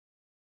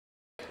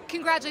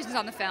Congratulations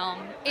on the film.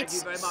 Thank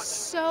you very much.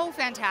 So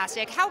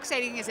fantastic. How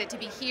exciting is it to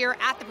be here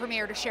at the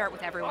premiere to share it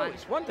with everyone? Oh,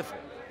 it's wonderful.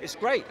 It's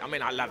great. I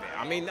mean, I love it.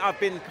 I mean, I've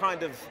been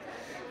kind of,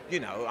 you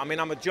know, I mean,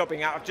 I'm a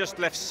jobbing out. I've just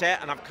left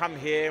set and I've come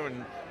here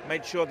and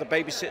made sure the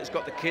babysitter's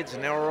got the kids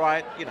and they're all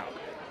right. You know,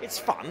 it's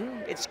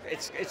fun. It's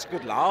a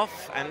good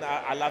laugh and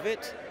I love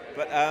it.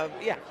 But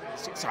yeah,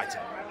 it's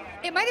exciting.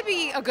 It might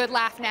be a good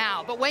laugh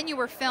now, but when you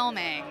were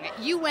filming,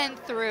 you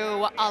went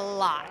through a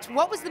lot.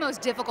 What was the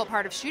most difficult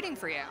part of shooting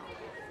for you?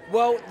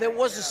 Well, there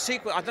was a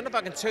sequence, I don't know if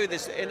I can tell you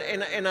this,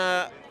 in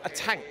a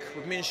tank,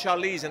 with me and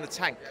Charlize in a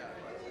tank.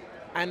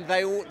 And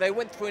they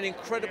went through an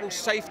incredible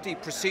safety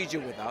procedure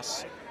with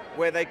us,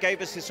 where they gave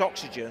us this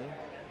oxygen,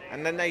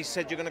 and then they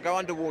said, you're going to go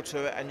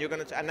underwater, and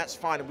and that's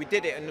fine. And we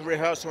did it in the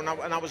rehearsal,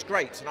 and I was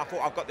great, and I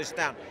thought, I've got this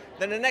down.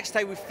 Then the next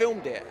day we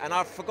filmed it, and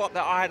I forgot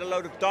that I had a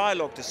load of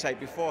dialogue to say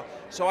before.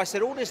 So I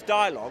said all this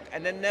dialogue,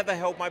 and then never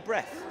held my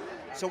breath.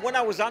 So when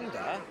I was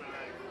under,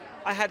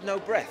 I had no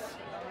breath.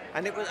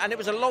 And it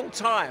was a long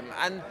time,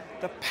 and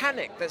the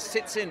panic that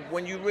sits in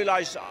when you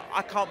realise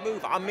I can't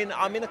move. I'm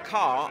in a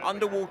car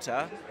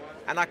underwater,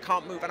 and I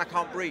can't move and I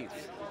can't breathe.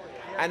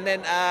 And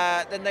then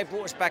they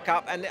brought us back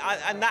up, and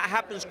that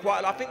happens quite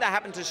a lot. I think that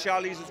happened to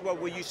Charlize as well,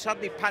 where you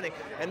suddenly panic,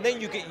 and then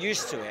you get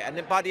used to it, and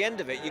then by the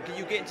end of it, you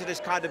get into this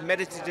kind of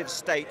meditative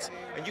state,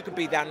 and you can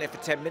be down there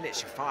for 10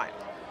 minutes, you're fine.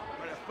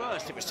 But at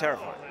first, it was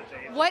terrifying.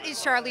 What is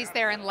Charlize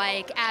Theron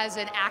like as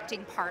an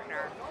acting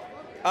partner?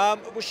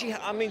 Well,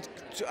 I mean,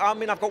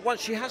 I've got one.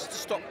 She has to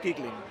stop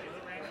giggling,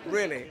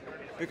 really,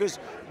 because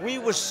we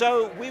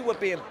were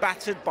being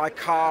battered by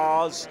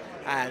cars,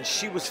 and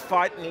she was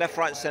fighting left,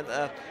 right, and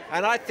centre.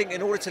 And I think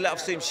in order to let off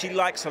steam, she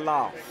likes a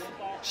laugh.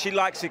 She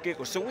likes a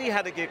giggle. So we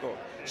had a giggle.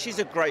 She's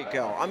a great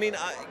girl. I mean,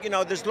 you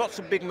know, there's lots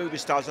of big movie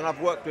stars, and I've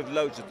worked with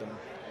loads of them,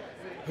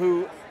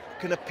 who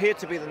can appear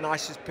to be the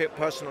nicest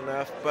person on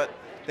earth, but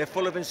they're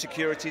full of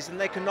insecurities, and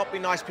they cannot be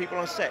nice people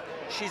on set.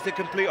 She's the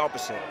complete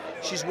opposite.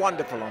 She's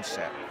wonderful on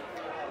set.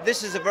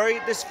 This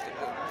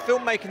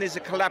filmmaking is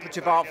a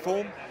collaborative art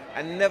form,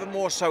 and never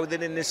more so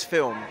than in this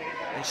film.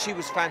 And she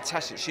was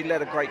fantastic. She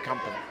led a great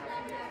company.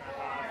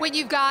 When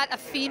you've got a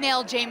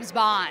female James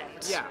Bond,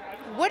 yeah.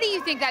 What do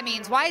you think that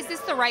means? Why is this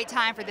the right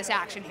time for this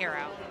action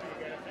hero?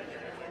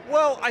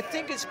 Well, I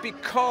think it's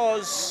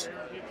because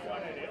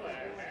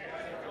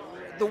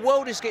the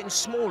world is getting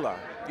smaller,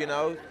 you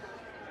know.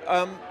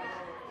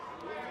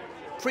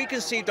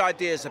 Preconceived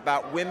ideas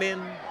about women,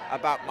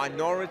 about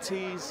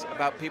minorities,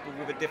 about people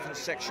with a different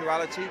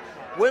sexuality.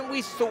 When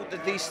we thought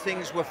that these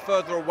things were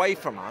further away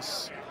from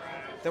us,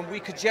 then we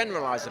could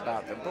generalize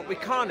about them, but we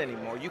can't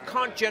anymore. You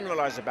can't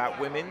generalize about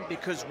women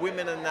because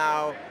women are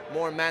now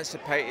more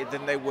emancipated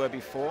than they were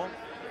before.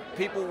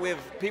 People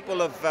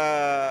of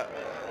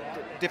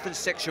different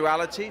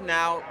sexuality,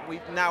 now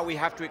we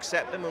have to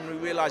accept them, and we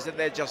realize that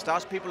they're just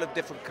us, people of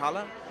different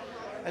color.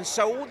 And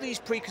so all these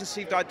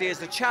preconceived ideas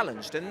are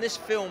challenged, and this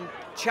film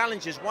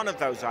challenges one of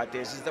those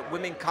ideas, is that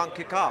women can't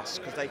kick ass,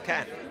 because they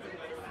can.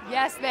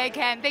 Yes, they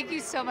can. Thank you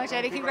so much,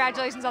 Eddie.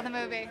 Congratulations on the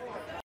movie.